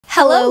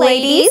Hello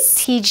ladies!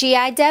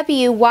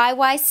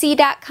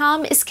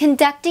 TGIWYYC.com is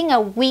conducting a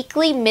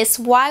weekly Miss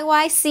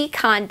YYC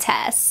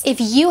contest.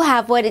 If you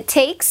have what it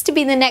takes to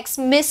be the next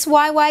Miss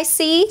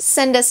YYC,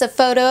 send us a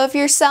photo of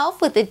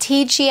yourself with the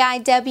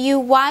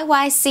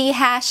TGIWYYC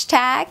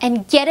hashtag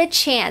and get a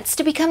chance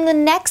to become the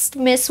next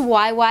Miss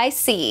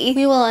YYC.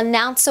 We will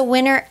announce a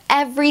winner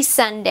every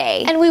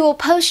Sunday, and we will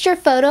post your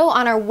photo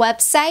on our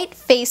website,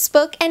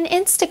 Facebook, and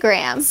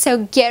Instagram.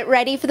 So get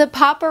ready for the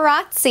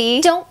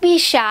paparazzi. Don't be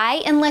shy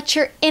and let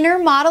your inner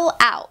model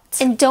out.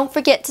 And don't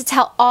forget to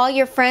tell all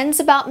your friends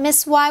about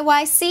Miss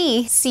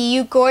YYC. See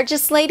you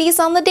gorgeous ladies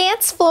on the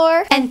dance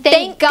floor. And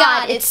thank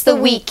God it's the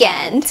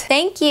weekend.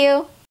 Thank you.